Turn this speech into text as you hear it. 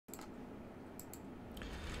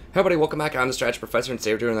Hey everybody, welcome back. I'm the Strategy Professor, and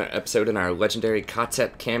today we're doing an episode in our legendary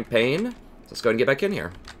Khatep campaign. So let's go ahead and get back in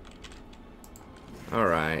here.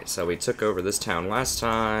 Alright, so we took over this town last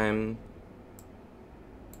time.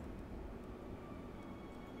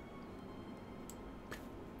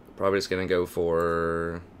 Probably just gonna go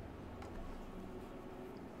for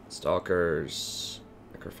Stalkers,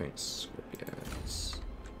 Necrofinks, Scorpions.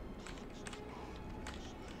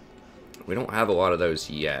 We don't have a lot of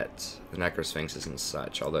those yet. The Necrosphinxes and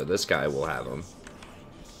such, although this guy will have them.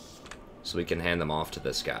 So we can hand them off to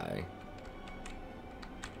this guy.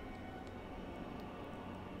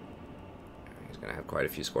 He's gonna have quite a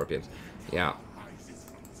few Scorpions. Yeah. I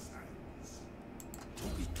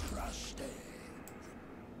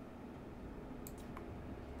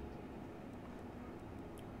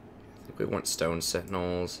think we want Stone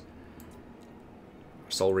Sentinels.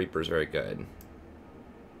 Soul Reaper's very good.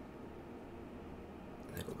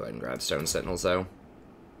 I think we'll go ahead and grab Stone Sentinels, though.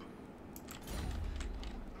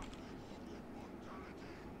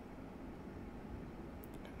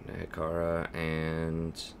 Nehekara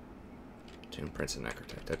and Tomb Prince and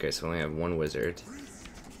Necrotect. Okay, so we only have one wizard,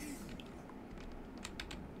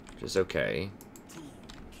 which is okay.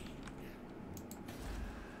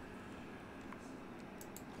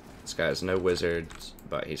 This guy has no wizards,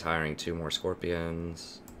 but he's hiring 2 more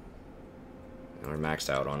Scorpions. And we're maxed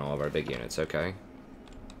out on all of our big units, okay.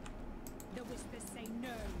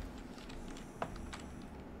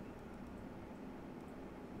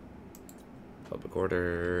 Public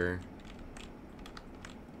order.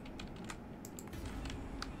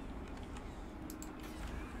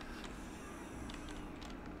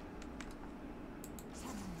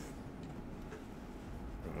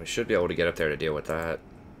 We should be able to get up there to deal with that.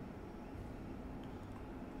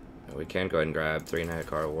 We can go ahead and grab 3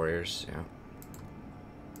 Nehekara warriors, yeah.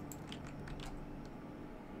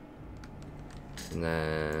 And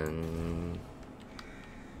then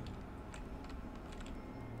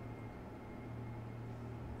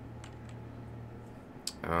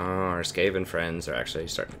our Skaven friends are actually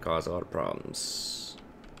starting to cause a lot of problems.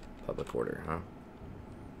 Public order, huh?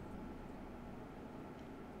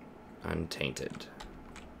 Untainted.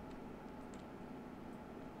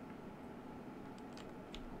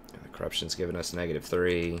 The corruption's giving us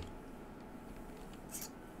 -3.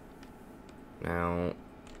 Now,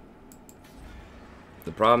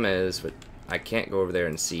 the problem is, I can't go over there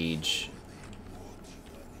and siege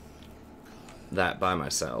that by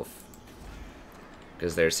myself.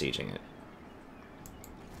 Because they're sieging it.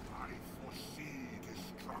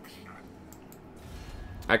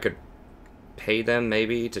 I could pay them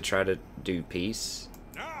maybe to try to do peace.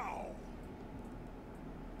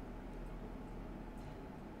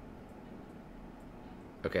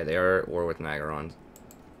 Okay, they are at war with Nagaron.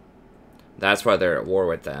 That's why they're at war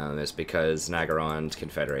with them, is because Nagaron's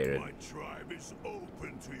confederated. My tribe is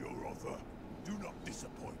open to your offer. Do not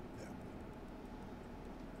disappoint them.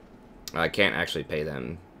 I can't actually pay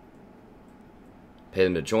them. Pay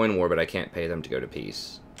them to join war, but I can't pay them to go to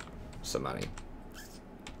peace. Somebody.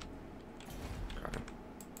 Okay.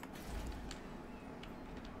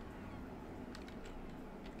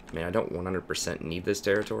 I mean, I don't 100% need this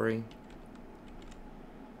territory.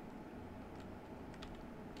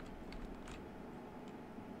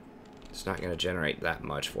 It's not going to generate that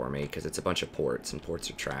much for me because it's a bunch of ports, and ports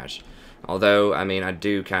are trash. Although, I mean, I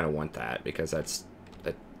do kind of want that because that's...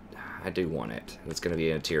 I do want it. It's going to be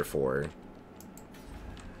in a tier 4.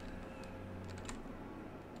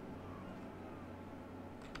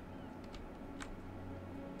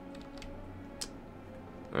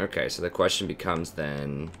 Okay, so the question becomes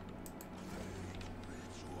then...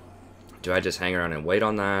 do I just hang around and wait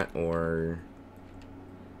on that, or...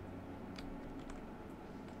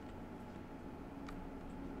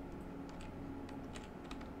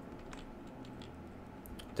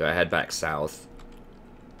 do I head back south?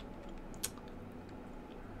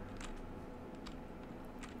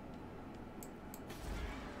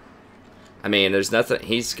 I mean, there's nothing...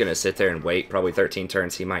 he's going to sit there and wait. Probably 13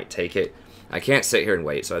 turns, he might take it. I can't sit here and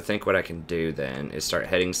wait, so I think what I can do then is start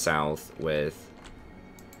heading south with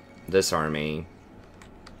this army.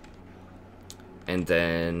 And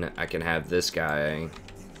then I can have this guy,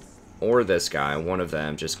 or this guy, one of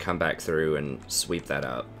them, just come back through and sweep that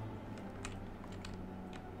up.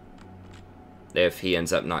 If he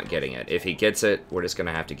ends up not getting it. If he gets it, we're just going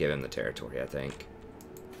to have to give him the territory, I think.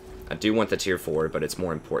 I do want the tier 4, but it's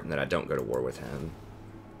more important that I don't go to war with him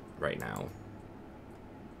right now.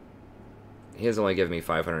 He has only given me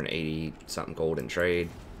 580 something gold in trade.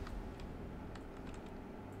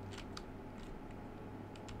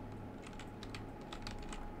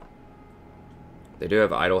 They do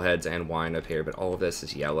have idle heads and wine up here, but all of this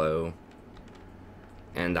is yellow.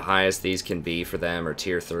 And the highest these can be for them are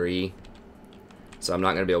tier 3. So I'm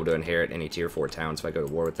not going to be able to inherit any tier 4 towns if I go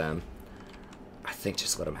to war with them. I think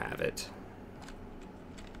just let them have it.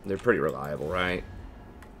 They're pretty reliable, right?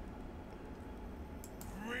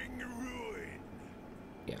 Bring ruin.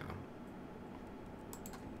 Yeah.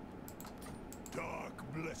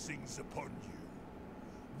 Dark blessings upon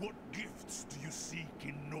you. What gifts do you seek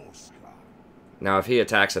in Norsca? Now, if he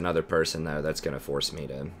attacks another person, though, that's going to force me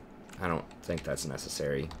to... I don't think that's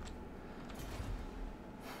necessary.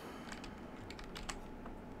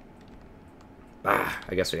 Ah,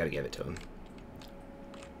 I guess we got to give it to him.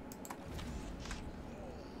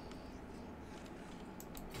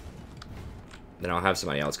 Then I'll have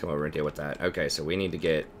somebody else come over and deal with that. Okay, so we need to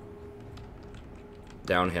get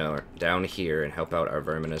down here and help out our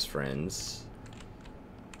verminous friends.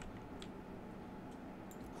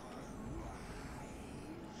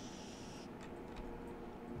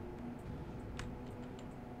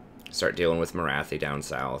 Start dealing with Marathi down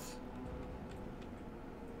south.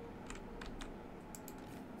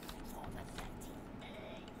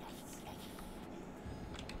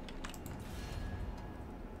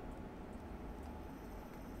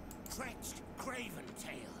 Trenched craven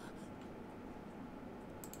tail.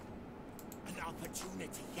 An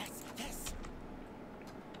opportunity. Yes, yes.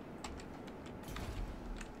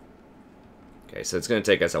 Okay, so it's going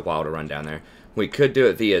to take us a while to run down there. We could do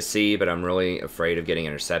it via sea, but I'm really afraid of getting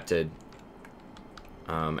intercepted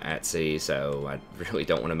at sea, so I really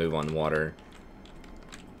don't want to move on water.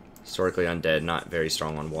 Historically undead, not very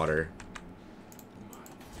strong on water.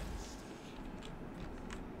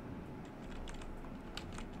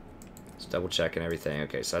 Just double checking everything.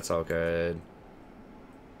 Okay, so that's all good.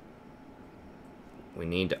 We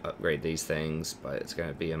need to upgrade these things, but it's going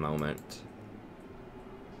to be a moment.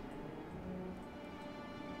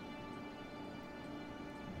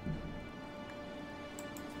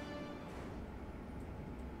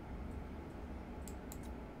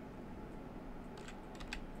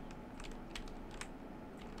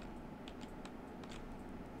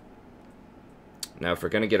 Now, if we're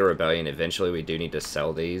going to get a rebellion, eventually we do need to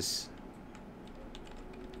sell these.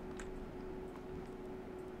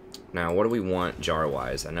 Now, what do we want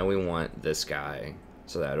jar-wise? I know we want this guy.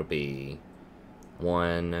 So that'll be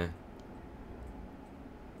 1...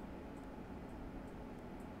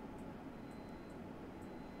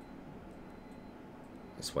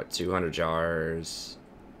 That's what, 200 jars.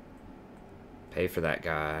 Pay for that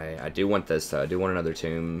guy. I do want this, though. I do want another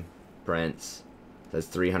tomb prince. That's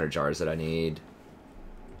 300 jars that I need.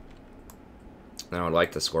 Now, I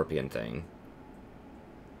like the scorpion thing.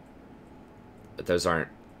 But those aren't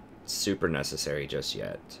super necessary just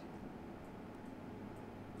yet.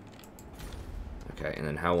 Okay, and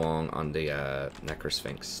then how long on the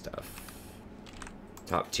Necrosphinx stuff?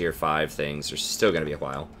 Top tier 5 things are still going to be a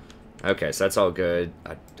while. Okay, so that's all good.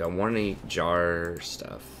 I don't want any jar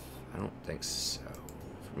stuff. I don't think so.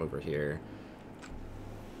 From over here.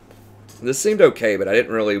 This seemed okay, but I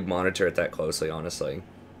didn't really monitor it that closely, honestly.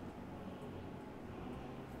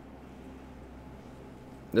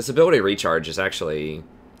 This ability recharge is actually...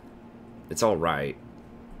 It's alright.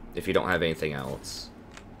 If you don't have anything else.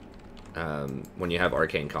 When you have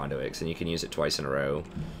Arcane Conduits, and you can use it twice in a row.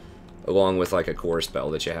 Along with like a core spell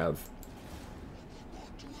that you have.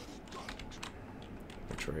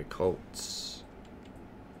 Archery Colts.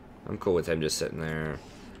 I'm cool with him just sitting there.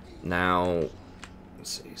 Now,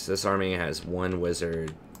 let's see. So this army has 1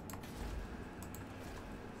 wizard.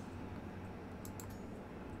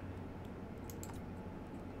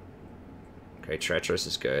 Okay, Treacherous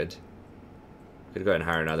is good. Could go ahead and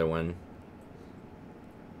hire another one.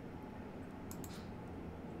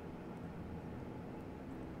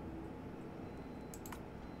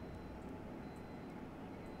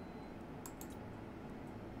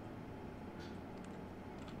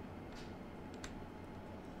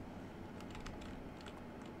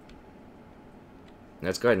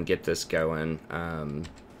 Let's go ahead and get this going.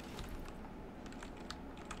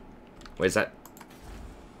 Wait, is that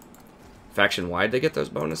faction wide they get those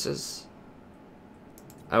bonuses?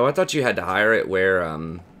 Oh, I thought you had to hire it where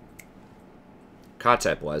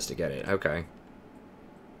Khatep was to get it. Okay.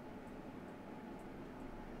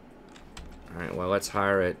 Alright, well, let's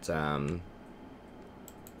hire it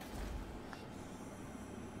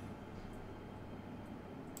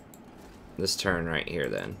this turn right here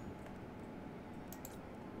then.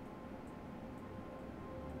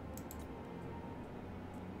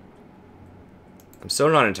 I'm still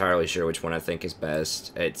not entirely sure which one I think is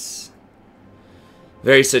best. It's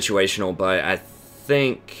very situational, but I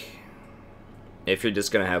think if you're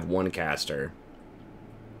just going to have one caster,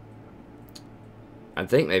 I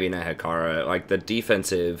think maybe Nehekara. Like, the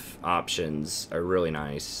defensive options are really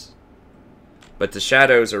nice. But the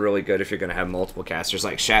shadows are really good if you're going to have multiple casters.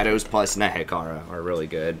 Like, shadows plus Nehekara are really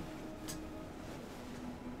good.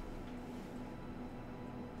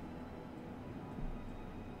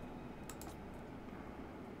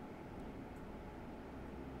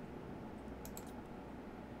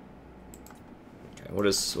 Okay, we'll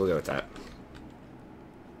go with that.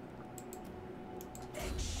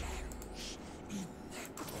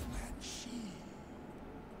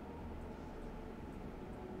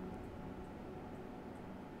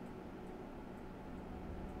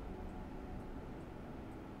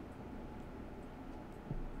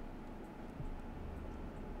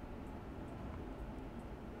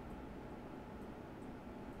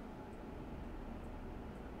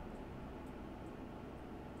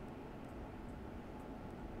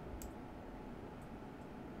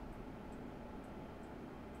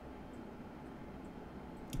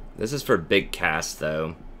 This is for big cast,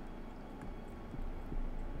 though.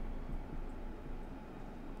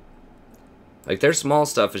 Like, their small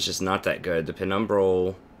stuff is just not that good. The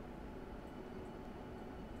Penumbral...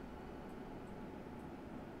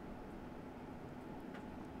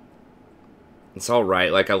 It's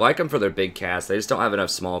alright. Like, I like them for their big cast. They just don't have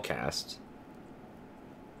enough small cast.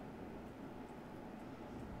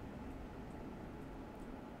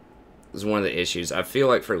 This is one of the issues. I feel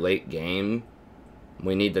like for late game...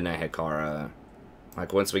 We need the Nehekara.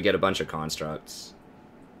 Like, once we get a bunch of constructs.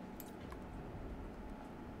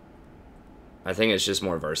 I think it's just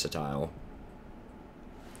more versatile.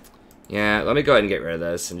 Yeah, let me go ahead and get rid of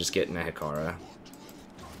this and just get Nehekara.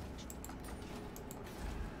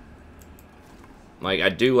 Like, I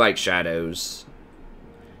do like shadows.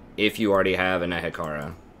 If you already have a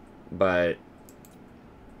Nehekara. But...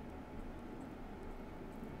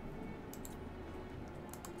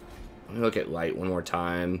 Let me look at light one more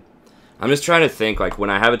time. I'm just trying to think, like, when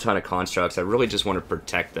I have a ton of constructs, I really just want to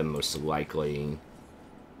protect them most likely.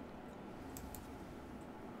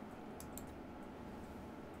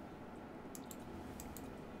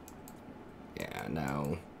 Yeah,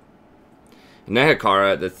 no.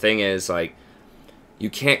 Nehekara, the thing is, like, you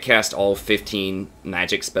can't cast all 15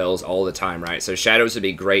 magic spells all the time, right? So shadows would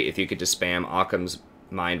be great if you could just spam Occam's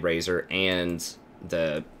Mind Razor and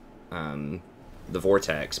the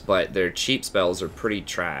Vortex, but their cheap spells are pretty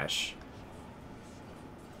trash.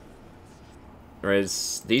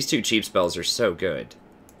 Whereas these two cheap spells are so good.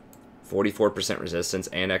 44% resistance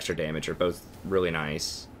and extra damage are both really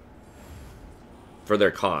nice for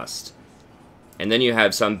their cost. And then you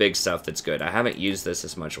have some big stuff that's good. I haven't used this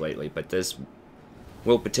as much lately, but this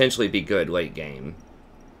will potentially be good late game.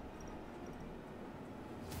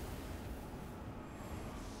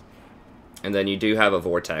 And then you do have a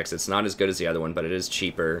Vortex. It's not as good as the other one, but it is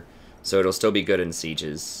cheaper, so it'll still be good in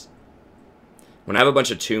sieges. When I have a bunch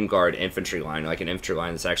of Tomb Guard infantry line, like an infantry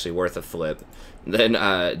line that's actually worth a flip, then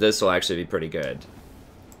this will actually be pretty good.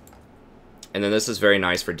 And then this is very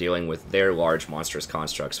nice for dealing with their large monstrous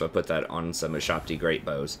constructs, so I put that on some Ashapti Great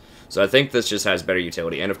Bows. So I think this just has better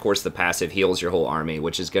utility, and of course the passive heals your whole army,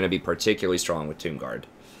 which is going to be particularly strong with Tomb Guard.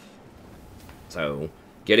 So,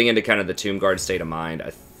 getting into kind of the Tomb Guard state of mind, I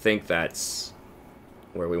think that's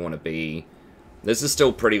where we want to be. This is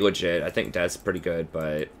still pretty legit. I think that's pretty good,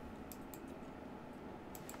 but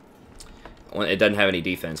it doesn't have any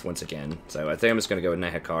defense once again. So I think I'm just going to go with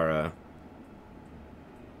Nehekara.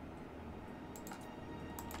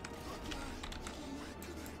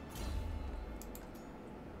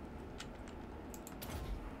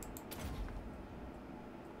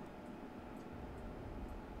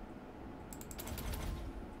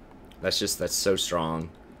 That's so strong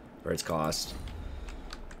for its cost.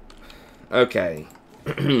 Okay.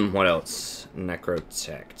 What else?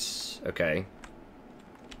 Necrotect. Okay.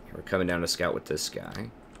 We're coming down to scout with this guy.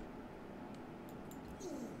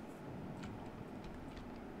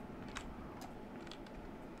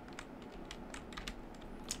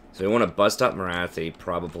 So we want to bust up Marathi,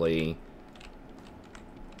 probably.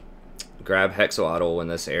 Grab Hexalotl in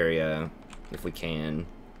this area, if we can.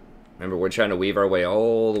 Remember, we're trying to weave our way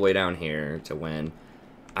all the way down here to win.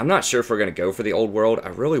 I'm not sure if we're going to go for the old world. I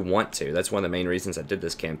really want to. That's one of the main reasons I did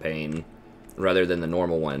this campaign, rather than the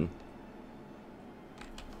normal one.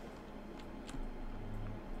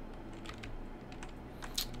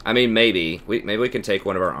 I mean, maybe. Maybe we can take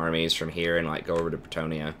one of our armies from here and, like, go over to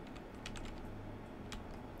Bretonia.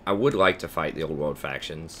 I would like to fight the old world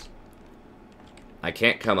factions. I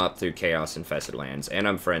can't come up through Chaos Infested Lands, and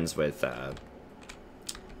I'm friends with,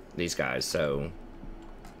 these guys, so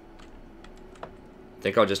I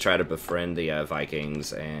think I'll just try to befriend the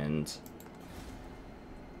Vikings and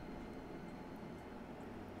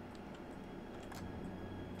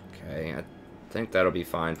Okay, I think that'll be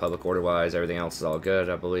fine public order-wise. Everything else is all good,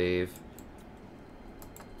 I believe.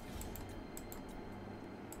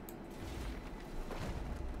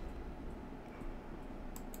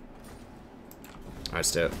 Alright,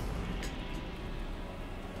 step.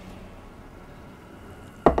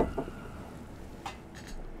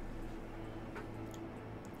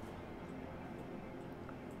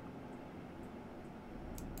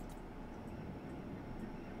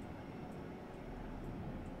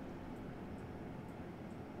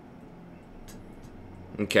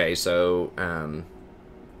 Okay, so,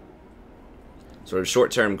 sort of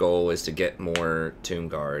short-term goal is to get more Tomb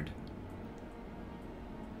Guard.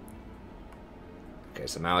 Okay,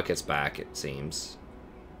 so Malekith's back, it seems.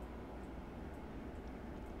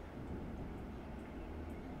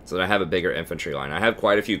 So that I have a bigger infantry line. I have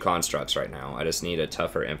quite a few constructs right now. I just need a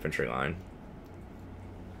tougher infantry line.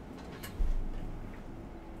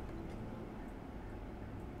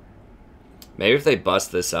 Maybe if they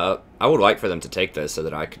bust this up, I would like for them to take this so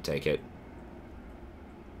that I could take it.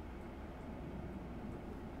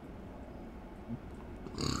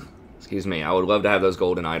 Excuse me, I would love to have those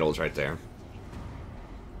golden idols right there.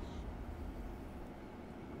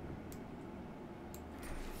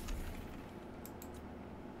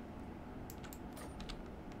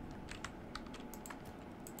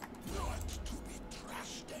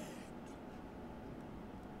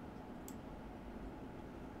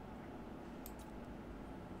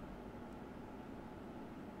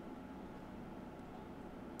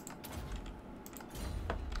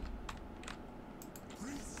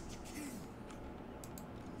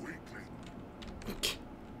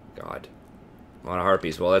 God. A lot of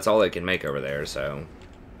harpies. Well, that's all they can make over there, so...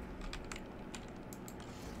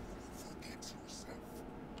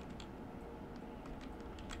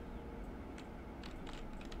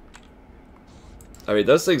 I mean,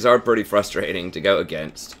 those things are pretty frustrating to go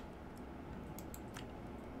against.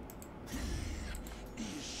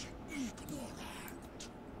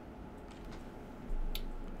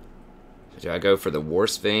 Do I go for the War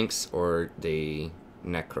Sphinx or the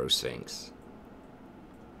Necro Sphinx?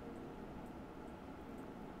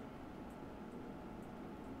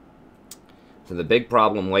 So the big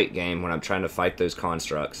problem late game when I'm trying to fight those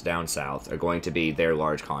constructs down south are going to be their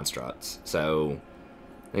large constructs. So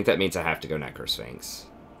I think that means I have to go Necro Sphinx.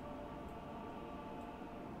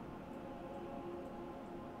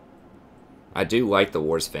 I do like the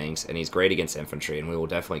War Sphinx, and he's great against infantry, and we will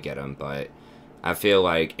definitely get him, but I feel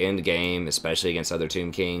like end game, especially against other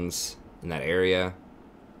Tomb Kings in that area,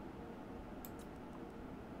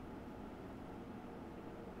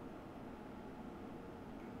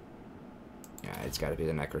 yeah, it's got to be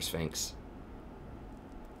the Necro Sphinx.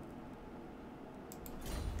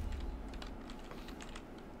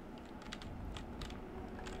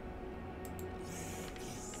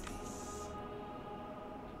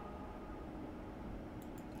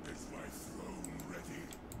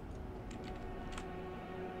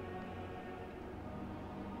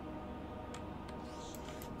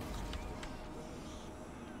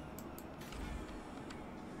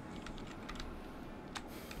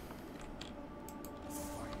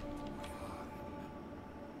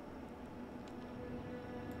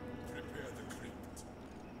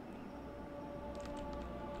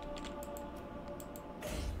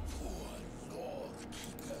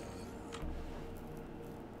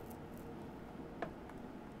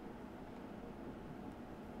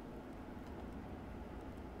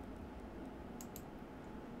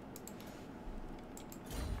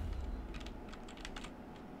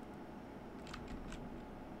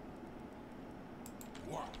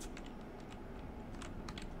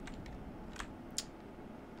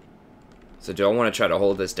 So do I want to try to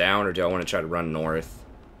hold this down, or do I want to try to run north?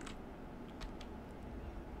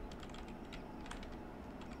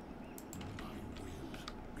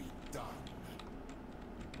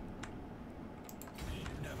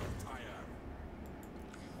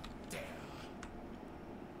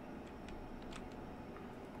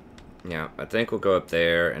 Yeah, I think we'll go up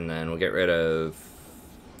there, and then we'll get rid of...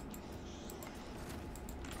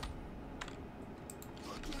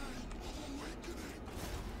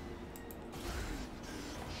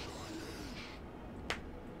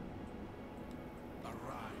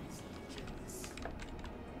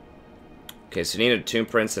 Okay, so you need a Tomb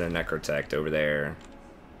Prince and a Necrotect over there.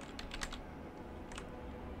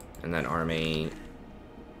 And that army...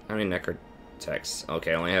 How many Necrotects?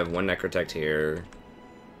 Okay, I only have one Necrotect here.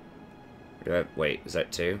 Do I have... Wait, is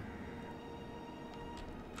that two?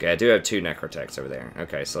 Okay, I do have two Necrotects over there.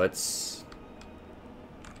 Okay, so let's...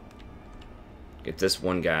 get this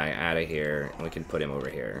one guy out of here, and we can put him over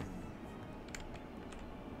here.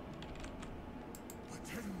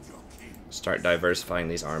 Start diversifying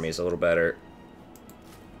these armies a little better.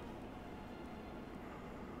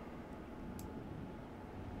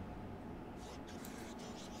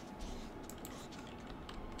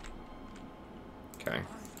 Okay.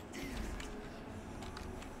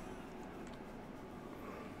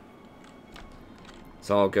 It's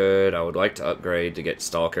all good. I would like to upgrade to get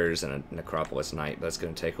Stalkers and a Necropolis Knight. That's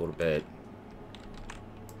going to take a little bit.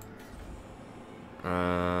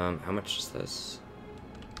 How much is this?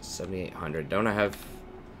 7,800. Don't I have...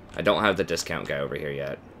 I don't have the discount guy over here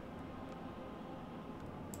yet.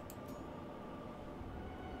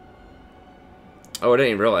 Oh, I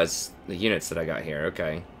didn't even realize the units that I got here.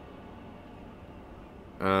 Okay.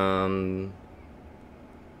 Yeah,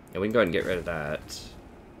 we can go ahead and get rid of that.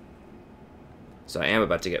 So I am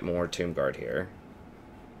about to get more Tomb Guard here.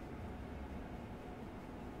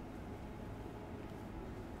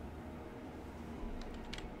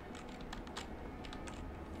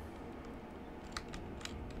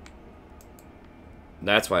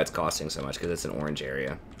 That's why it's costing so much, because it's an orange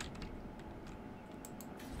area.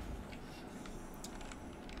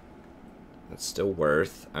 That's still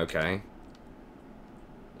worth. Okay.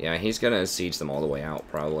 Yeah, he's gonna siege them all the way out,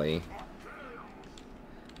 probably.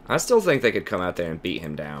 I still think they could come out there and beat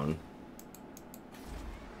him down.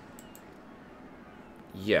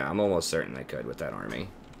 Yeah, I'm almost certain they could with that army.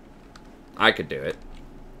 I could do it.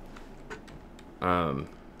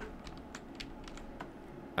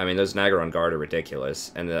 I mean, those Nagaron Guard are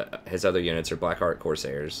ridiculous, and his other units are Blackheart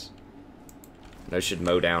Corsairs. Those should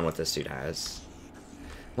mow down what this dude has.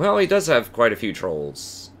 Well, he does have quite a few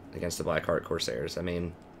trolls against the Blackheart Corsairs. I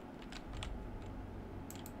mean,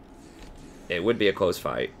 it would be a close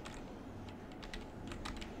fight.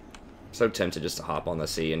 So tempted just to hop on the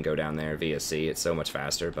sea and go down there via sea. It's so much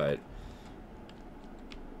faster, but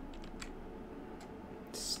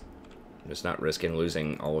I'm just not risking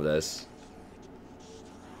losing all of this.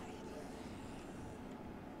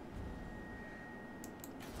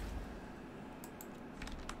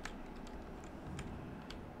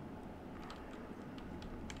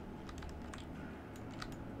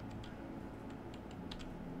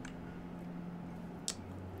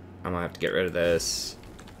 I'm gonna have to get rid of this.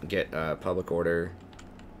 Get public order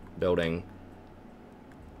building,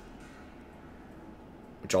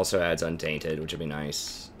 which also adds untainted, which would be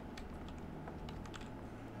nice.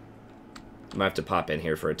 I'm gonna have to pop in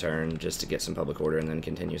here for a turn just to get some public order and then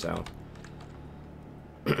continue south.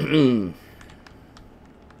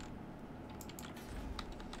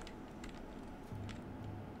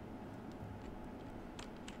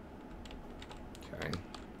 Okay.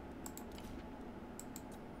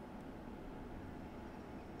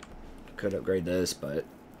 Could upgrade this, but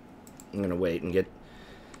I'm gonna wait and get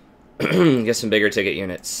get some bigger ticket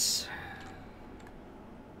units.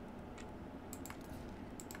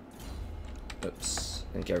 Oops,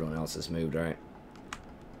 I think everyone else has moved, right?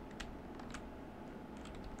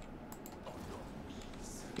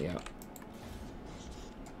 Yeah.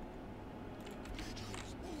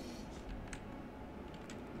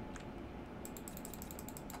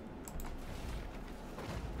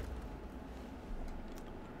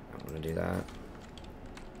 Do that.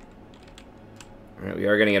 Alright, we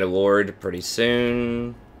are going to get a Lord pretty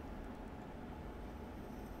soon.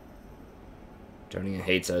 Jonia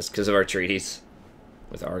hates us because of our treaties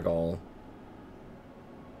with Argol.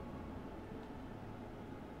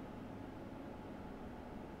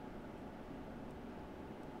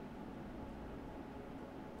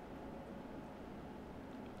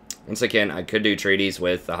 Once again, I could do treaties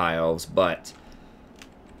with the High Elves, but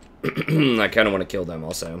I kind of want to kill them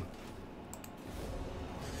also.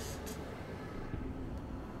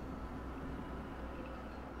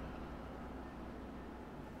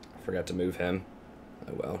 Forgot to move him.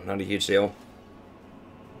 Oh well, not a huge deal.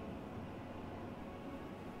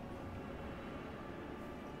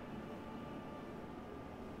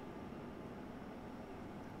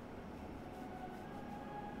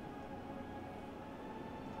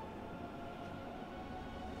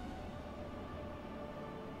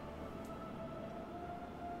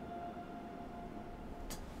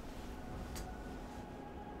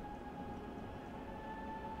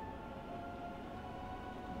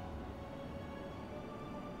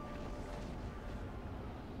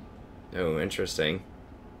 Oh, interesting.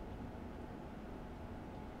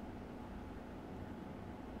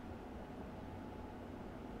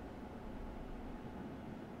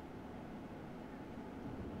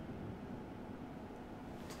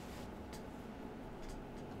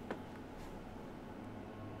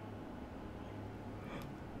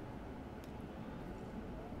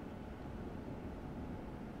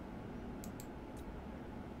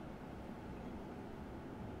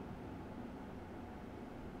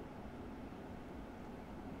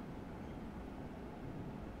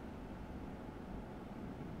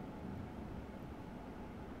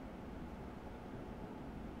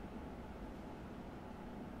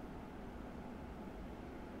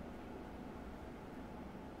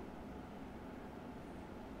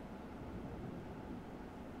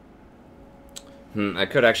 I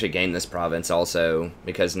could actually gain this province also,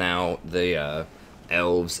 because now the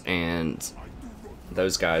elves and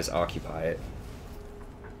those guys occupy it.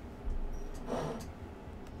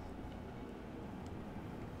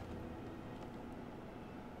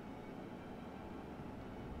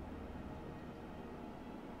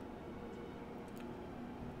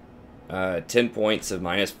 $10 points of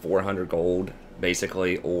minus 400 gold,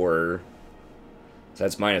 basically, or... So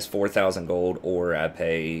that's minus 4,000 gold, or I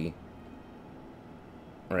pay...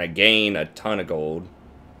 Or I gain a ton of gold.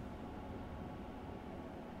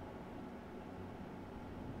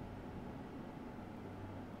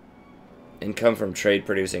 Income from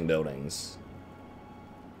trade-producing buildings.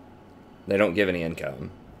 They don't give any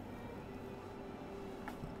income.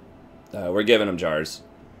 We're giving them jars.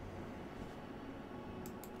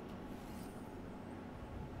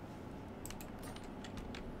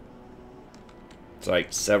 It's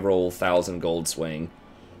like several thousand gold swing.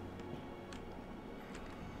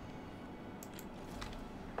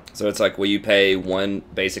 So it's like, will you pay one,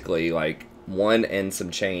 basically like one and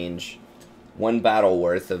some change, one battle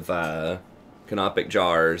worth of canopic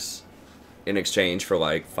jars in exchange for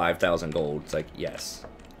like 5,000 gold? It's like, yes.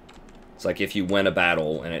 It's like if you win a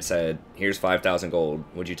battle and it said, here's 5,000 gold,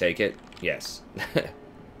 would you take it? Yes.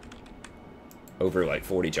 Over like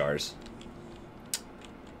 40 jars.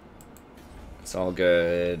 It's all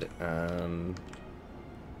good. Looks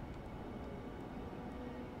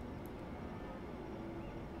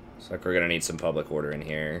like we're gonna need some public order in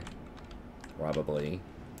here. Probably.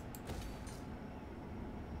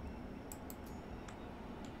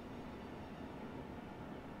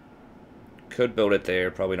 Could build it there.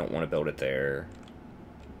 Probably don't want to build it there.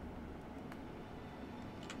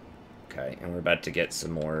 Okay, and we're about to get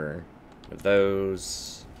some more of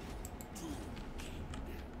those.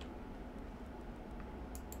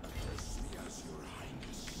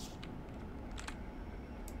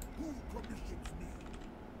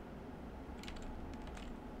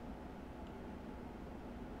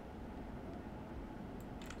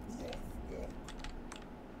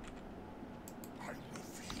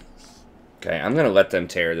 Okay, I'm gonna let them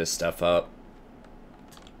tear this stuff up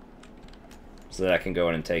so that I can go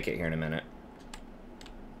in and take it here in a minute.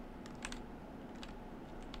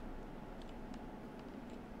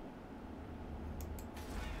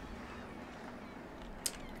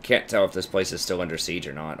 I can't tell if this place is still under siege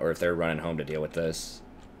or not, or if they're running home to deal with this.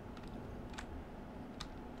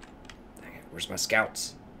 Dang it, where's my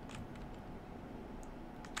scouts?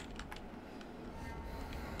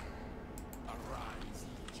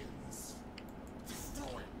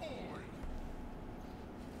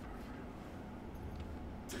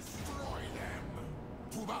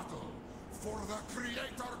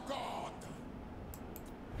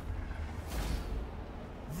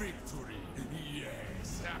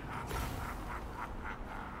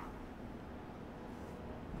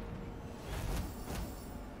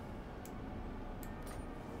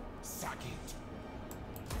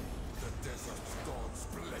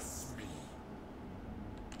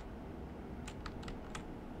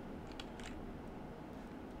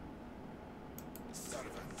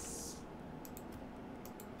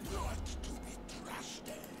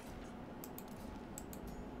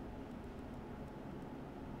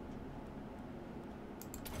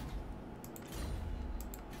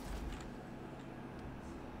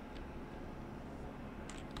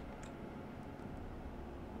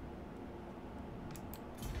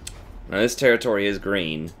 Now this territory is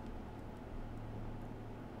green.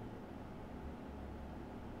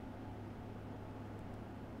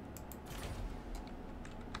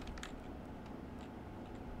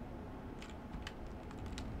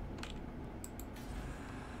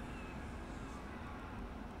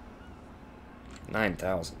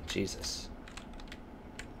 $9,000, Jesus.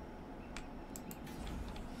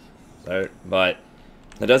 So, but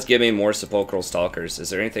that does give me more sepulchral stalkers. Is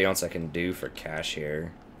there anything else I can do for cash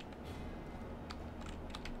here?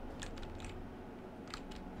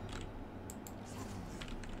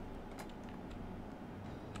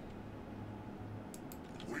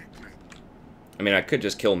 I mean, I could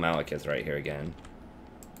just kill Malekith right here again.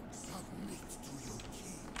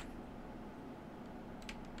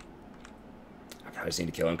 I probably just need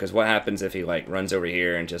to kill him, because what happens if he, like, runs over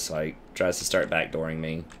here and just, like, tries to start backdooring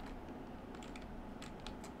me?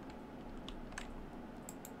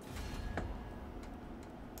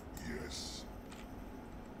 Yes.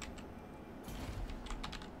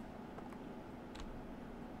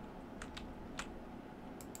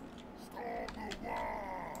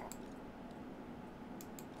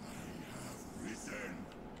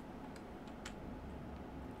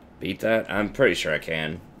 Beat that? I'm pretty sure I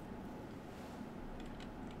can.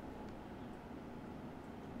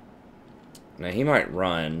 Now he might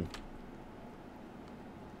run.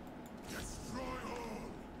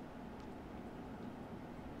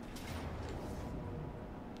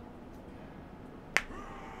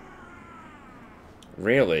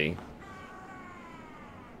 Really?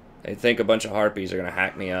 They think a bunch of harpies are gonna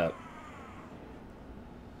hack me up.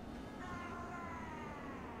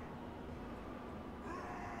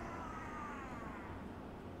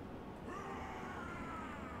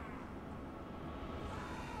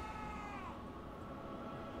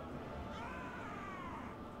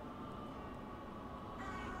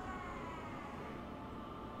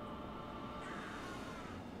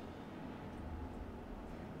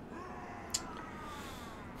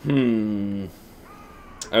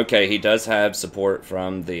 Okay, he does have support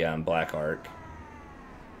from the Black Ark.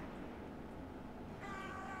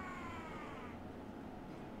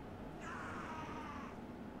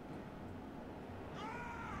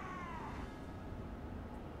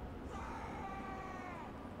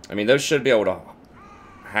 I mean, those should be able to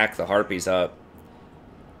hack the harpies up.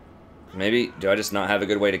 Maybe, do I just not have a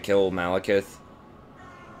good way to kill Malekith?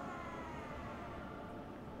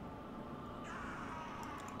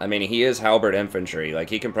 I mean, he is halberd infantry. Like,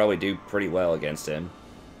 he can probably do pretty well against him.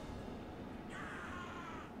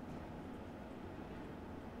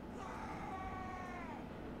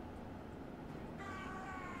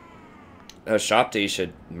 Shopti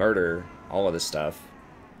should murder all of this stuff.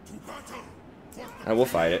 We'll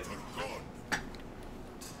fight it.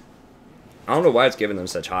 I don't know why it's giving them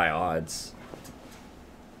such high odds.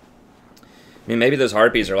 I mean, maybe those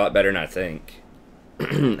harpies are a lot better than I think.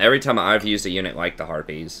 Every time I've used a unit like the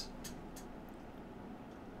harpies,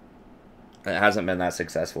 it hasn't been that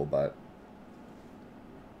successful, but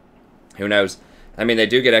who knows? I mean, they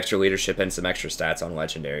do get extra leadership and some extra stats on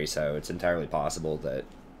legendary, so it's entirely possible that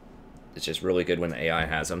it's just really good when the AI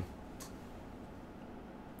has them.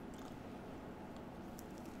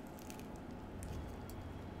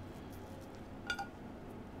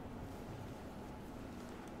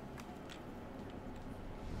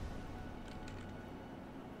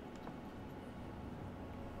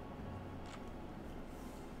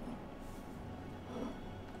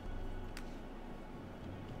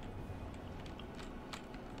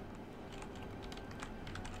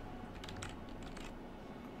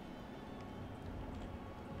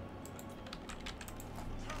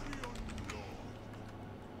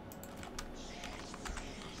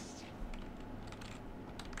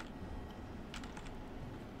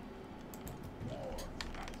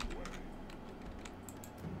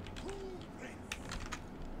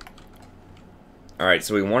 Alright,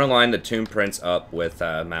 so we want to line the Tomb Prince up with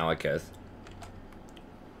Malekith.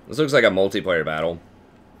 This looks like a multiplayer battle.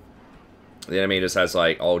 The enemy just has,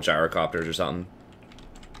 like, all gyrocopters or something.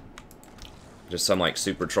 Just some, like,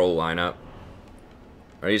 super troll lineup.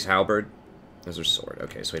 Are these halberd? Those are sword.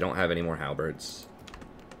 Okay, so we don't have any more halberds.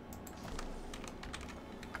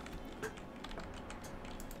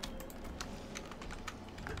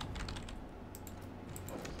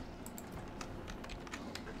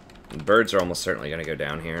 Birds are almost certainly going to go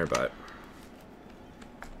down here, but...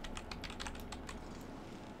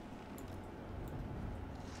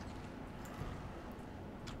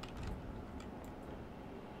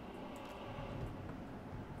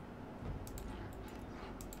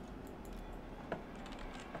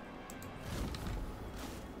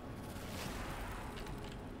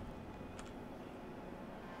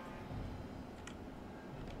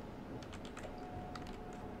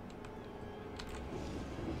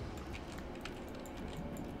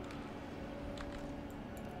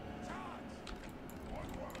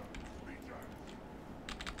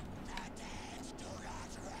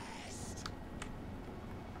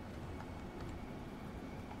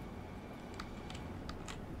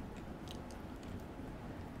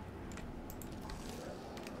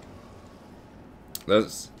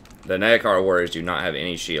 The Nayakar warriors do not have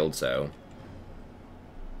any shield, so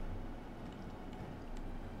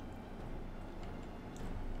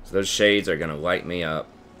those shades are gonna light me up.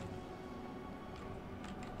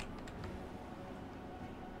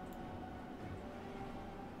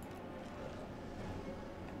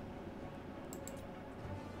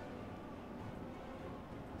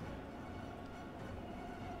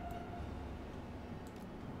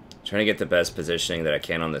 Trying to get the best positioning that I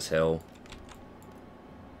can on this hill.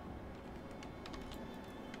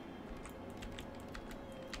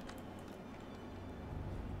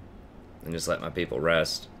 And just let my people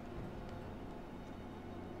rest.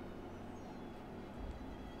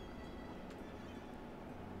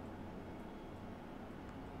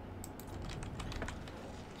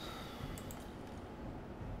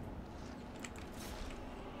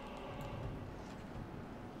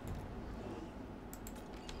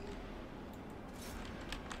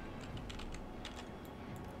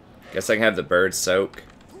 Guess I can have the bird soak.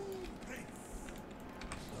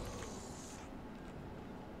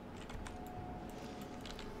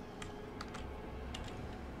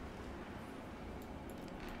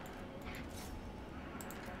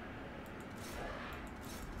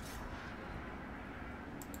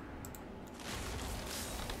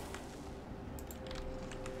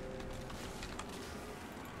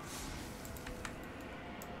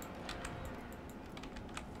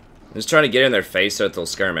 I'm just trying to get in their face so that they'll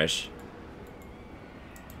skirmish.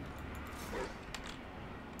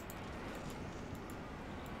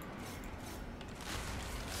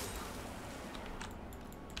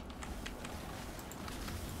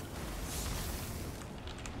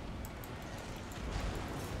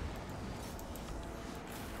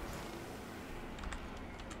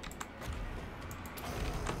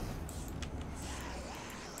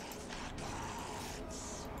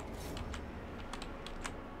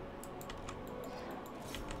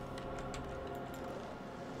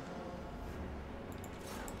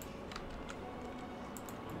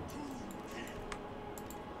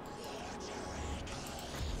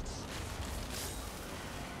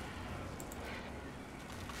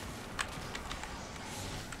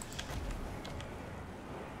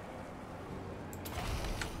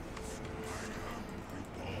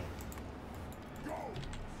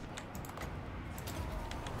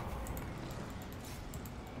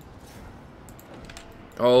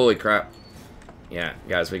 Holy crap. Yeah,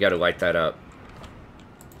 guys, we gotta light that up.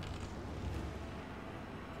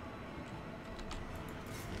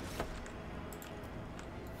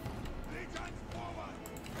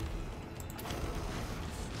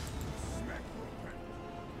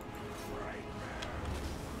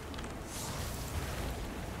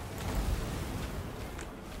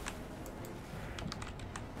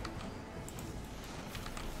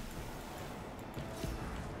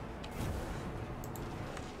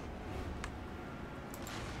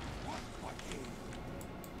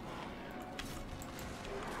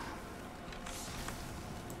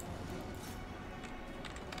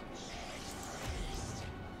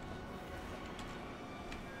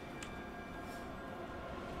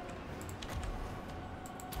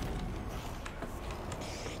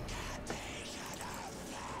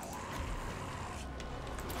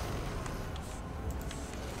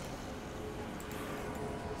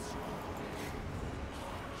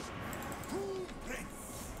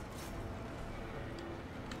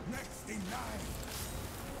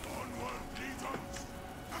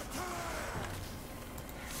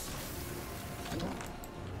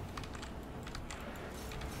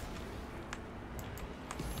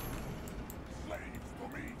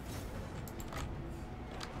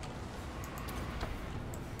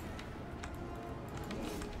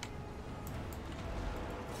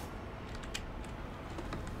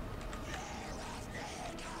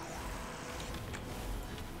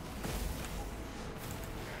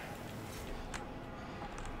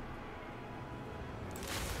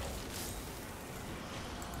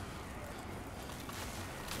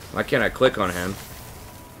 Why can't I click on him?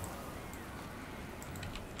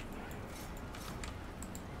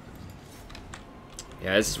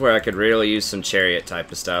 Yeah, this is where I could really use some chariot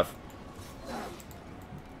type of stuff.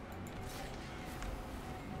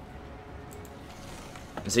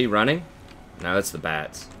 Is he running? No, that's the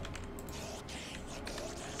bats.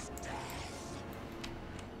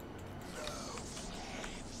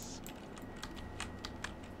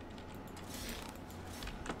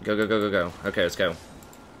 Go, go, go, go, go. Okay, let's go.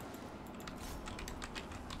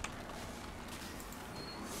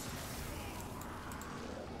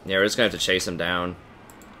 Yeah, we're just gonna have to chase him down.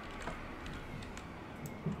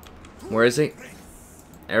 Where is he?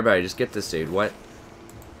 Everybody, just get this dude. What?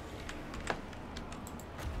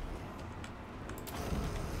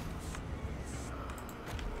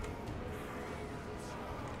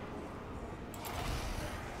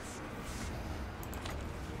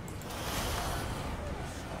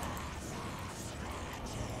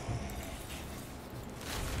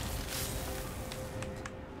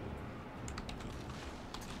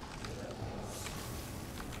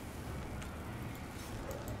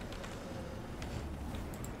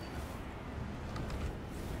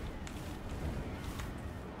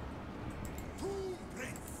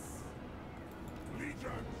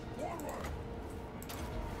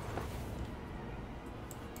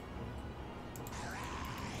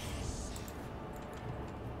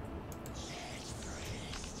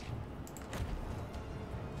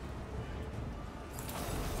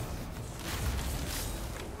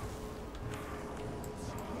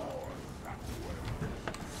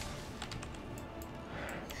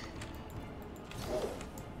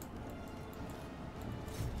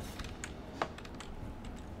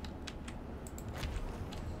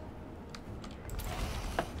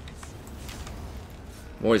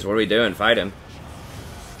 Boys, what are we doing? Fight him.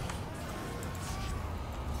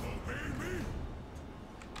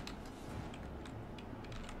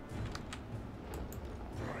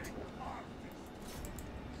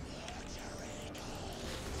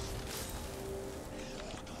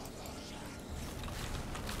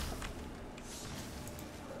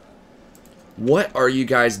 What are you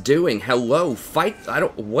guys doing? Hello, fight.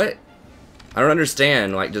 What? I don't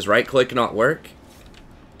understand. Like, does right click not work?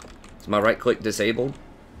 Is my right click disabled?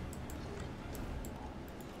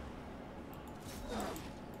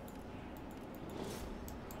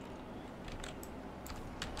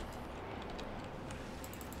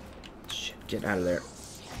 Shit, get out of there.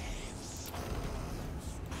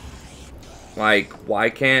 Like,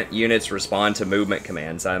 why can't units respond to movement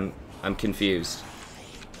commands? I'm confused.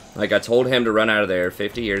 Like, I told him to run out of there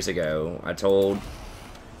 50 years ago. I told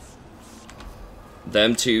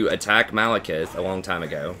them to attack Malekith a long time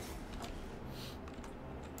ago.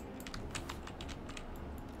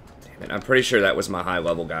 Damn it, I'm pretty sure that was my high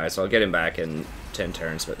level guy, so I'll get him back in 10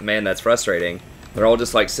 turns. But man, that's frustrating. They're all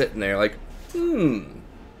just like sitting there like,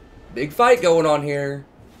 big fight going on here.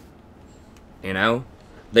 You know?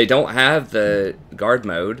 They don't have the guard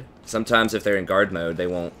mode. Sometimes if they're in guard mode, they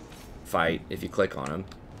won't fight if you click on them.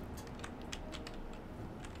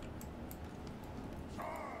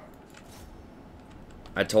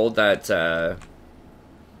 I told that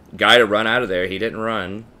guy to run out of there. He didn't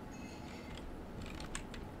run.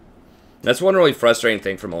 That's one really frustrating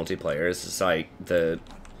thing for multiplayer. It's just like the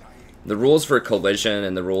rules for collision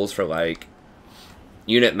and the rules for like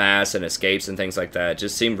unit mass and escapes and things like that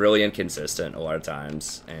just seem really inconsistent a lot of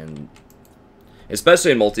times. And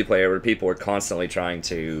especially in multiplayer where people are constantly trying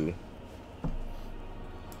to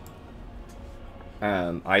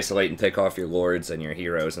isolate and pick off your lords and your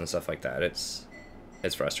heroes and stuff like that. It's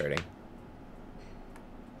frustrating.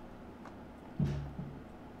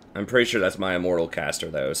 I'm pretty sure that's my immortal caster,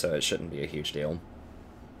 though, so it shouldn't be a huge deal.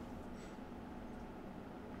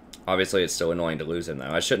 Obviously, it's still annoying to lose him, though.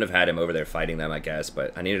 I shouldn't have had him over there fighting them, I guess,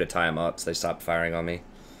 but I needed to tie him up so they stopped firing on me.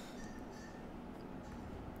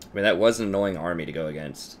 I mean, that was an annoying army to go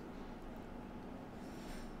against.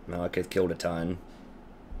 Malekith killed a ton.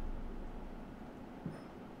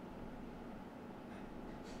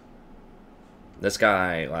 This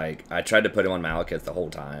guy, like, I tried to put him on Malekith the whole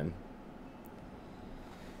time.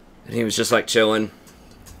 And he was just, like, chilling.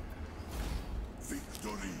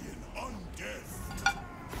 Victory in undeath.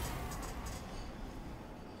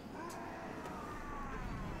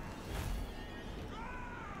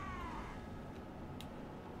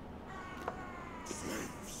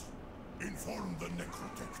 Slaves, inform the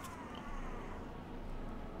necrotect.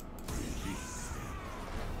 Release them.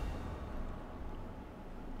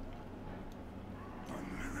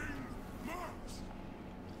 Unliving march.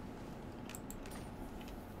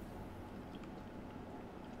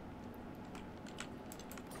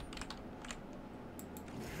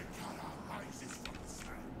 Hekara rises from the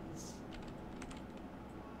sands.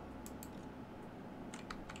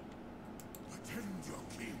 Attend your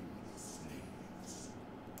king, slaves.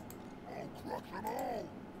 I'll crush them all.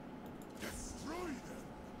 Destroy them.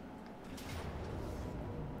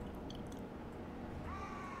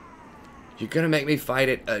 You're gonna make me fight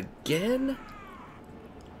it again?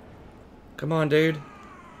 Come on, dude.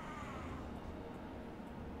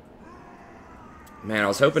 Man, I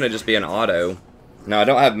was hoping to just be an auto. No, I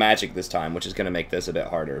don't have magic this time, which is gonna make this a bit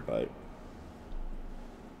harder, but...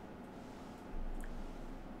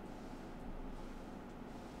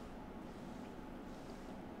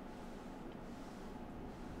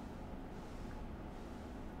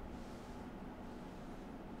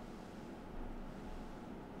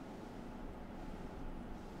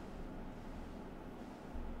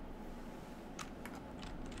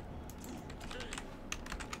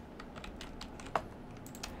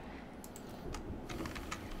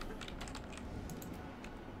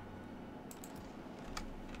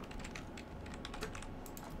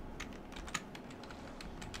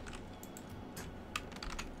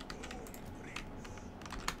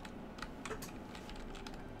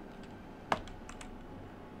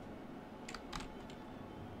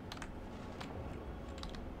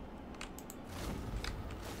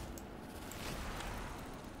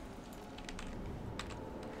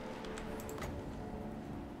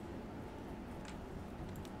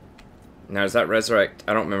 Now, does that resurrect...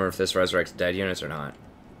 I don't remember if this resurrects dead units or not.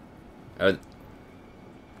 I'm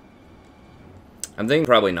thinking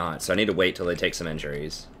probably not, so I need to wait till they take some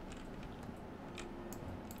injuries.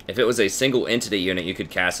 If it was a single entity unit, you could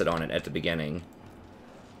cast it on it at the beginning.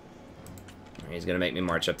 He's going to make me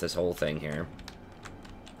march up this whole thing here.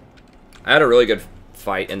 I had a really good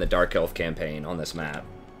fight in the Dark Elf campaign on this map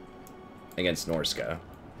against Norska.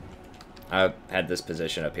 I had this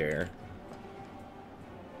position up here.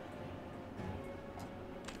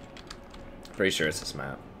 Pretty sure it's this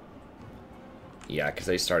map. Yeah, because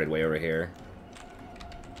they started way over here.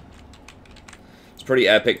 It's pretty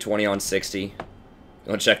epic, 20 on 60.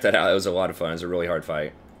 Go check that out. It was a lot of fun. It was a really hard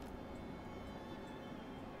fight.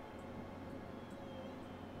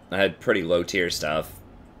 I had pretty low tier stuff.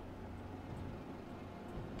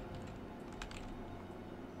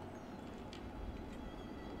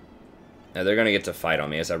 Now they're gonna get to fight on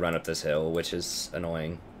me as I run up this hill, which is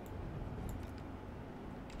annoying.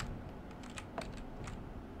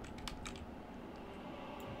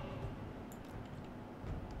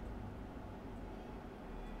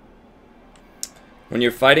 When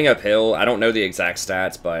you're fighting uphill, I don't know the exact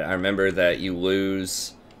stats, but I remember that you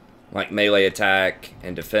lose like melee attack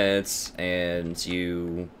and defense, and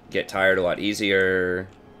you get tired a lot easier.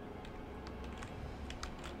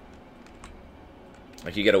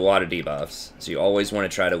 Like, you get a lot of debuffs, so you always want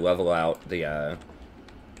to try to level out the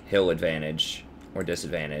hill advantage or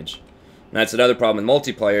disadvantage. And that's another problem in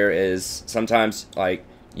multiplayer is sometimes, like,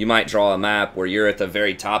 you might draw a map where you're at the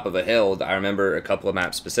very top of a hill. I remember a couple of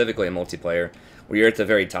maps specifically in multiplayer where you're at the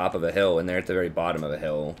very top of a hill and they're at the very bottom of a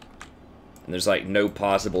hill. And there's, like, no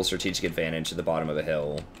possible strategic advantage at the bottom of a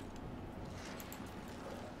hill.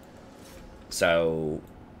 So,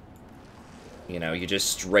 you know, you're just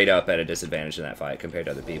straight up at a disadvantage in that fight compared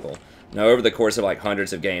to other people. Now, over the course of, like,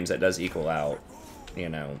 hundreds of games, that does equal out, you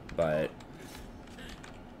know, but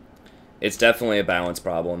it's definitely a balance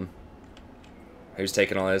problem. Who's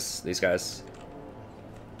taking all this? These guys?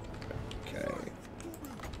 Okay.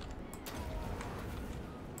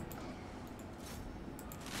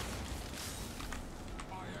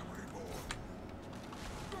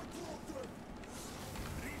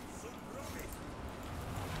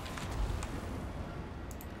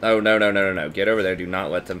 Oh, no, no, no, no, no. Get over there. Do not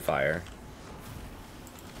let them fire.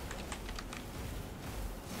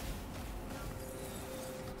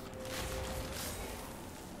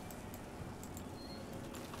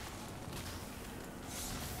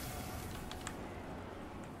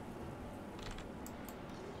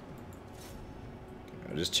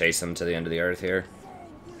 I'll just chase them to the end of the earth here.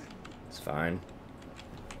 It's fine.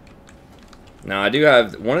 Now, I do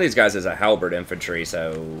have... One of these guys is a halberd infantry,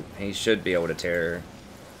 so he should be able to tear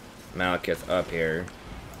Malekith up here.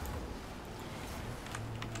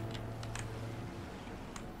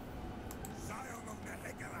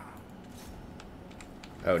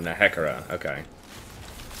 Oh, Nehekara. Okay.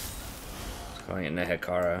 Calling it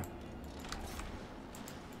Nehekara.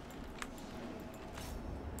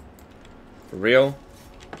 For real?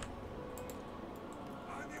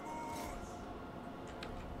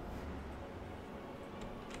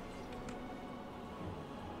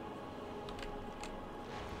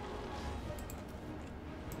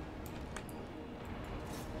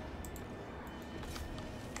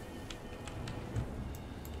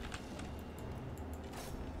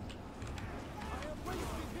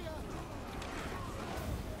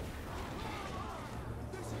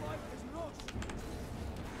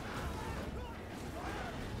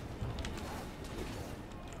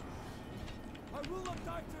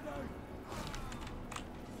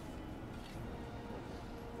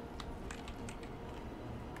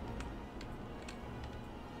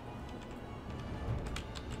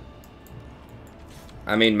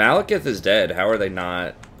 I mean, Malekith is dead. How are they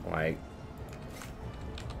not, like...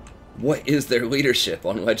 What is their leadership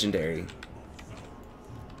on Legendary?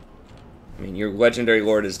 I mean, your Legendary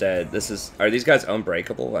Lord is dead. This is... Are these guys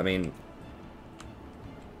unbreakable? I mean...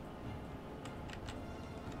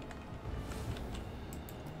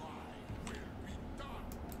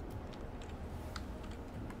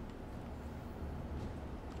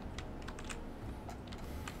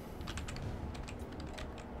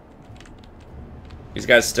 These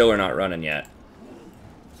guys still are not running yet.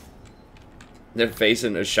 They're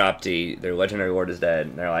facing a Shopti. Their Legendary Lord is dead.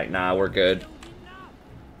 And they're like, nah, we're good.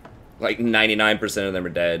 Like, 99% of them are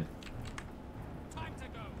dead.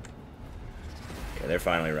 Okay, they're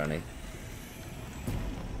finally running.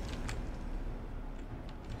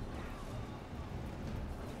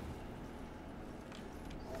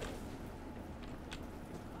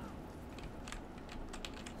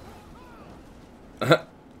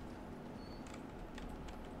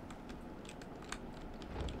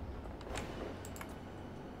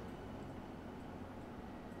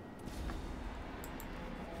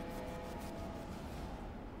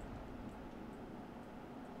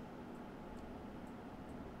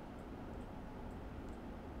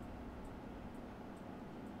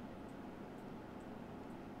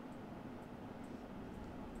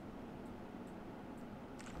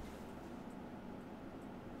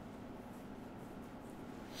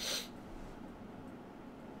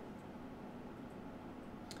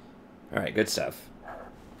 Alright, good stuff.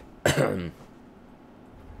 Victory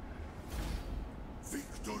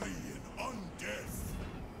and undeath.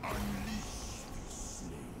 Unleash these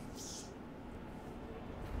slaves.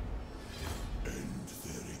 End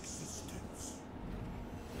their existence.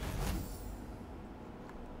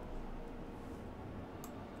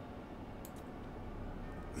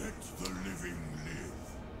 Let the living live.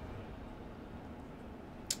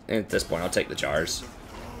 And at this point, I'll take the jars.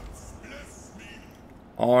 Gods bless me.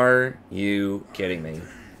 Are you kidding me?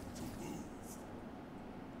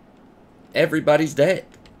 Everybody's dead.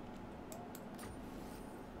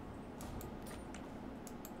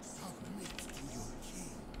 Submit to your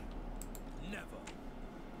king. Never.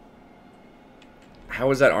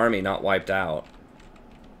 How is that army not wiped out?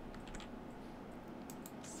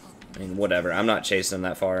 I mean, whatever. I'm not chasing them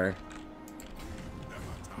that far.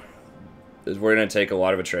 Because we're going to take a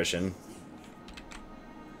lot of attrition.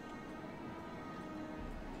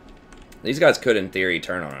 These guys could, in theory,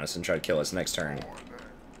 turn on us and try to kill us next turn.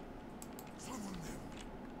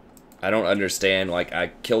 I don't understand. Like, I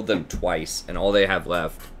killed them twice, and all they have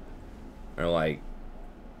left are, like,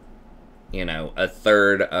 you know, a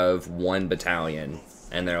third of one battalion.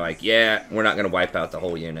 And they're like, yeah, we're not going to wipe out the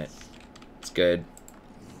whole unit. It's good.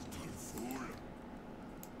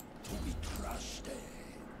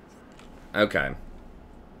 Okay.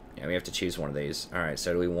 Yeah, we have to choose one of these. Alright,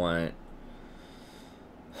 so do we want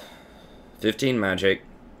 15 magic,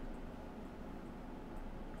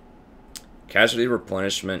 casualty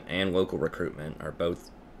replenishment, and local recruitment are both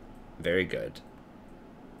very good.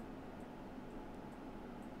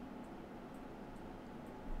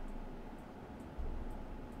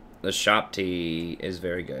 The shop tea is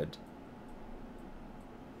very good.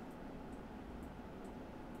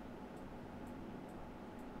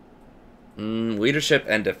 Leadership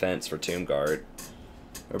and defense for Tomb Guard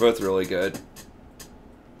are both really good.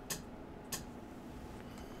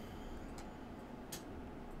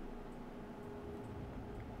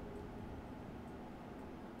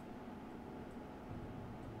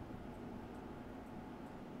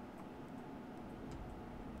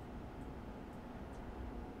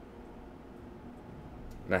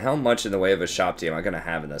 Now, how much in the way of a shop tea am I going to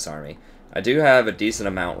have in this army? I do have a decent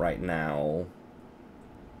amount right now.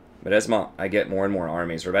 But as I get more and more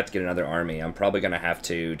armies, we're about to get another army, I'm probably going to have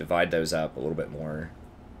to divide those up a little bit more.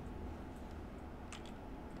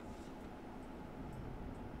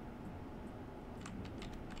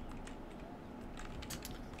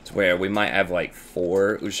 It's where we might have like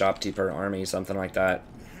 4 Ushapti per army, something like that.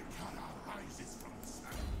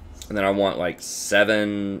 And then I want like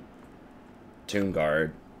 7 Tomb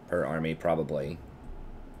Guard per army, probably.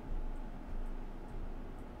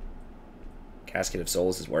 Casket of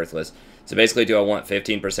Souls is worthless. So basically, do I want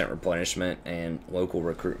 15% replenishment and local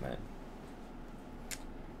recruitment?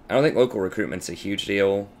 I don't think local recruitment's a huge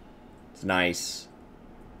deal. It's nice.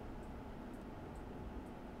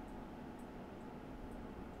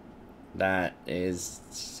 That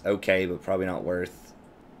is okay, but probably not worth.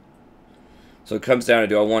 So it comes down to,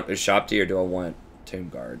 do I want Ushapti or do I want Tomb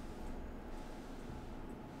Guard?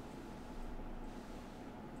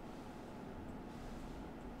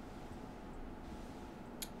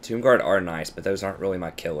 Tomb Guard are nice, but those aren't really my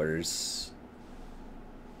killers.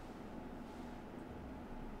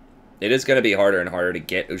 It is going to be harder and harder to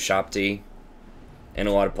get Ushapti in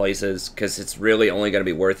a lot of places, because it's really only going to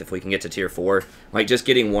be worth if we can get to tier 4. Like, just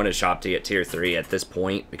getting one Ushapti at tier 3 at this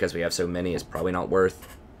point, because we have so many, is probably not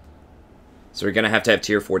worth. So we're going to have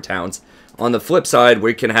tier 4 towns. On the flip side,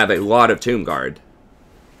 we can have a lot of Tomb Guard.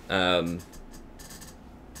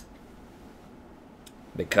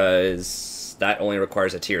 Because that only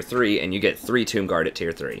requires a tier 3, and you get 3 Tomb Guard at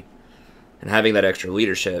tier 3. And having that extra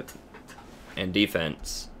leadership and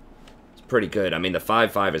defense is pretty good. I mean, the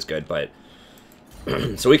 5/5 is good, but...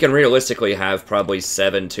 so we can realistically have probably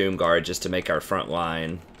 7 Tomb Guard just to make our front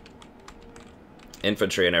line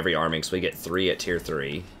infantry in every army, so we get 3 at tier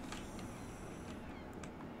 3.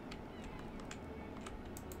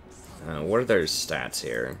 What are their stats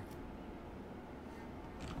here?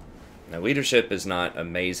 Now, leadership is not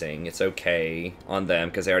amazing. It's okay on them,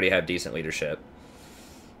 because they already have decent leadership.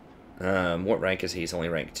 What rank is he? He's only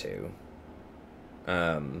rank 2.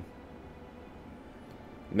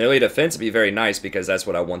 Melee defense would be very nice, because that's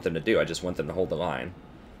what I want them to do. I just want them to hold the line.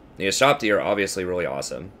 The Ushapti are obviously really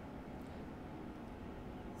awesome.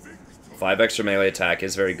 5 extra melee attack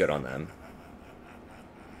is very good on them.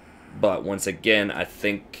 But once again, I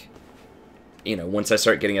think... you know, once I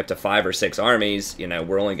start getting up to 5 or 6 armies, you know,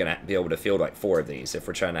 we're only going to be able to field like 4 of these if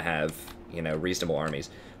we're trying to have, you know, reasonable armies.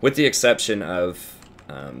 With the exception of,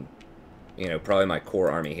 you know, probably my core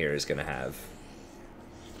army here is going to have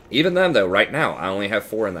Even them, though, right now, I only have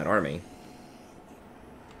 4 in that army.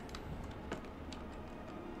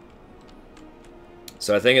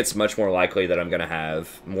 So I think it's much more likely that I'm going to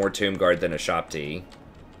have more Tomb Guard than a Shopti.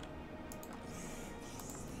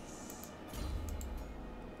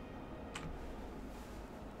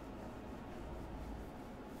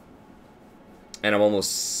 And I'm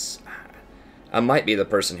almost... I might be the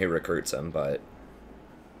person who recruits them, but...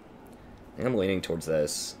 I think I'm leaning towards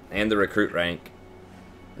this. And the recruit rank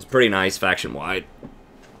is pretty nice faction-wide.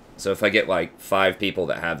 So if I get like 5 people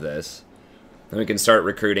that have this, then we can start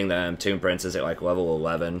recruiting them Tomb Princes at like level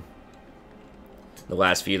 11. The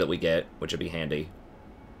last few that we get, which would be handy.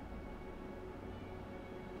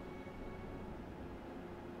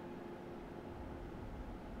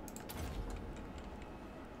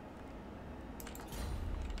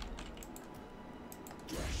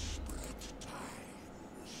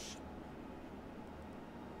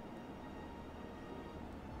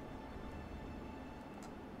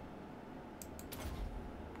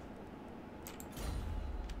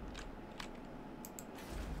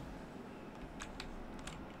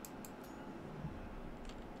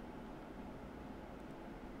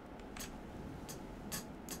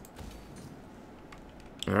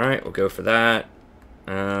 Alright, we'll go for that.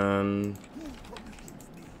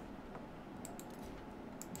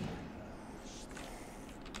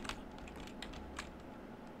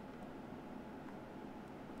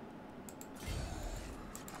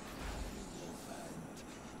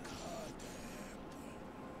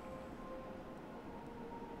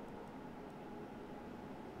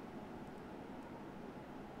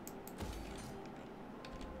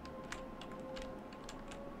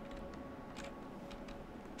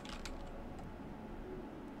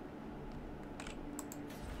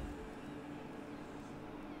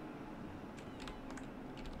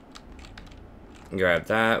 Grab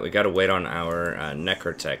that. We gotta wait on our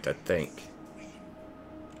Necrotect, I think.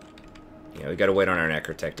 Yeah, we gotta wait on our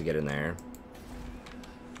Necrotect to get in there.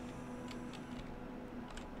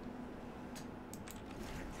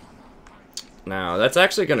 Now, that's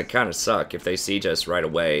actually gonna kind of suck if they siege us right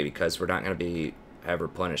away, because we're not gonna have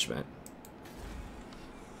replenishment.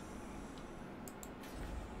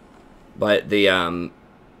 But the, we're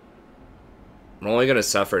only gonna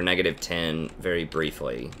suffer -10 very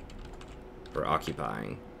briefly. For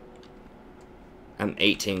occupying. I'm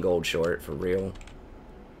 18 gold short, for real.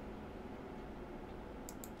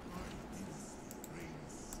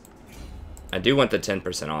 I do want the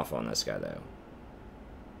 10% off on this guy, though.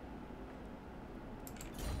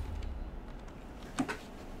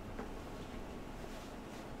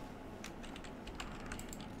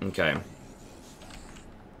 Okay.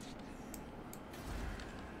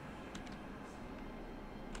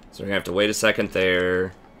 So we're gonna have to wait a second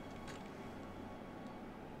there.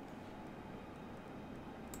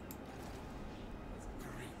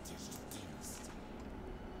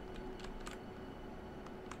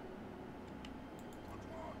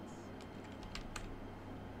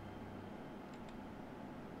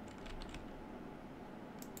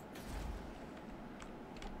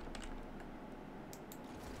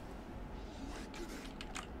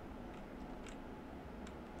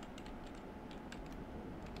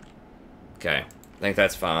 Okay, I think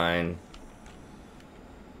that's fine.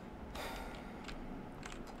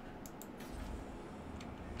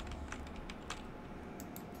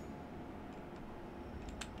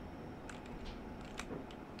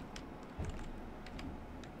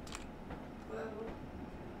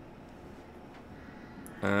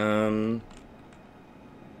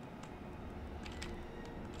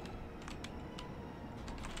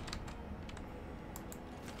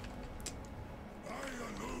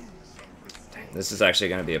 This is actually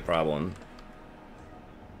going to be a problem.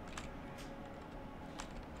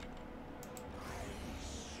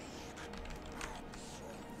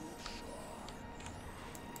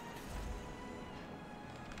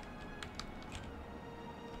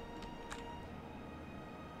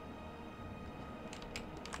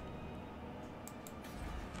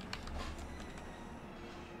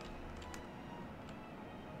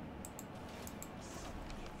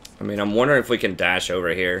 I mean, I'm wondering if we can dash over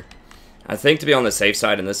here. I think to be on the safe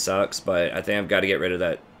side, and this sucks, but I think I've got to get rid of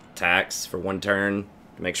that tax for 1 turn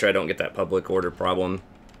to make sure I don't get that public order problem.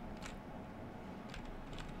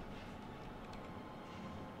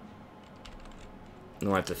 And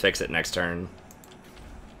we'll have to fix it next turn.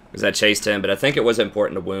 Because I chased him, but I think it was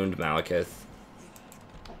important to wound Malekith.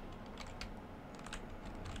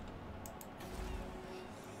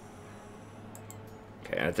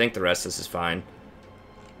 Okay, I think the rest of this is fine.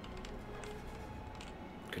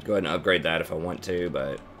 Could go ahead and upgrade that if I want to,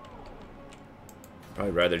 but I'd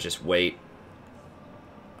probably rather just wait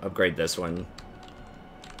upgrade this one.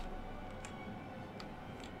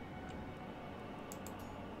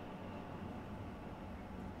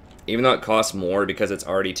 Even though it costs more because it's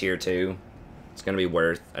already tier 2, it's going to be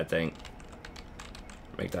worth, I think,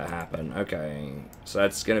 make that happen. Okay, so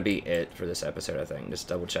that's going to be it for this episode, I think. Just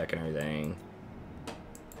double checking everything.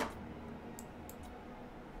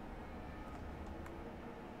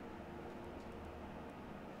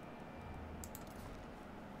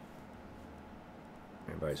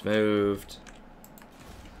 Everybody's moved.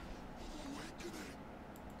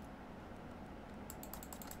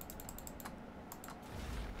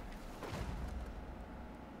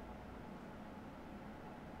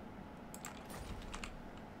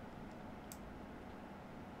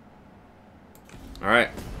 Alright.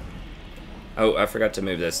 Oh, I forgot to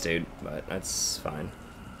move this dude, but that's fine.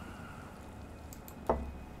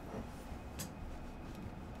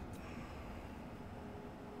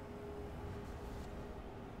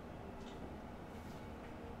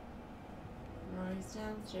 Rory's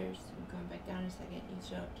downstairs. I'm going back down in a second. You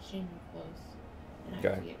show up to change your clothes. And I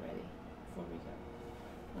have to get ready before we go.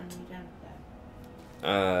 When are we done with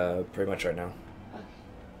that? Pretty much right now. Okay.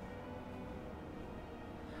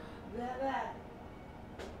 Blah, blah.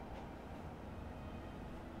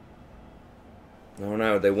 Oh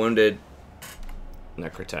no, they wounded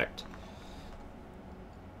Necrotect.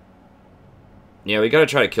 Yeah, we gotta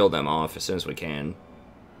try to kill them off as soon as we can.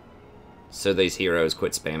 So these heroes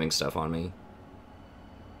quit spamming stuff on me.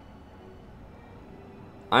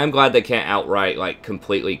 I'm glad they can't outright, like,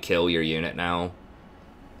 completely kill your unit now.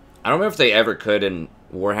 I don't know if they ever could in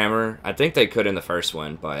Warhammer. I think they could in the first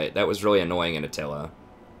one, but that was really annoying in Attila.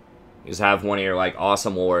 You just have one of your, like,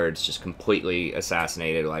 awesome wards just completely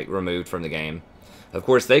assassinated, like, removed from the game. Of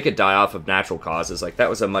course, they could die off of natural causes. Like, that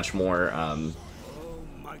was a much more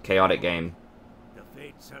chaotic game. The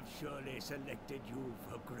fates have surely selected you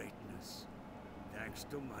for greatness. Thanks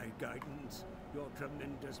to my guidance, your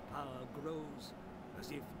tremendous power grows,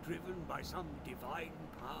 as if driven by some divine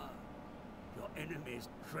power. Your enemies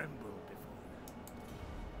tremble before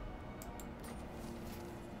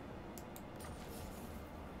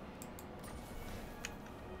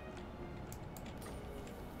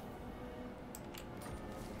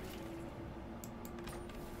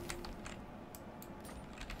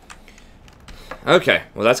you. Okay,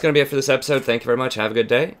 well that's going to be it for this episode. Thank you very much. Have a good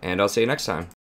day, and I'll see you next time.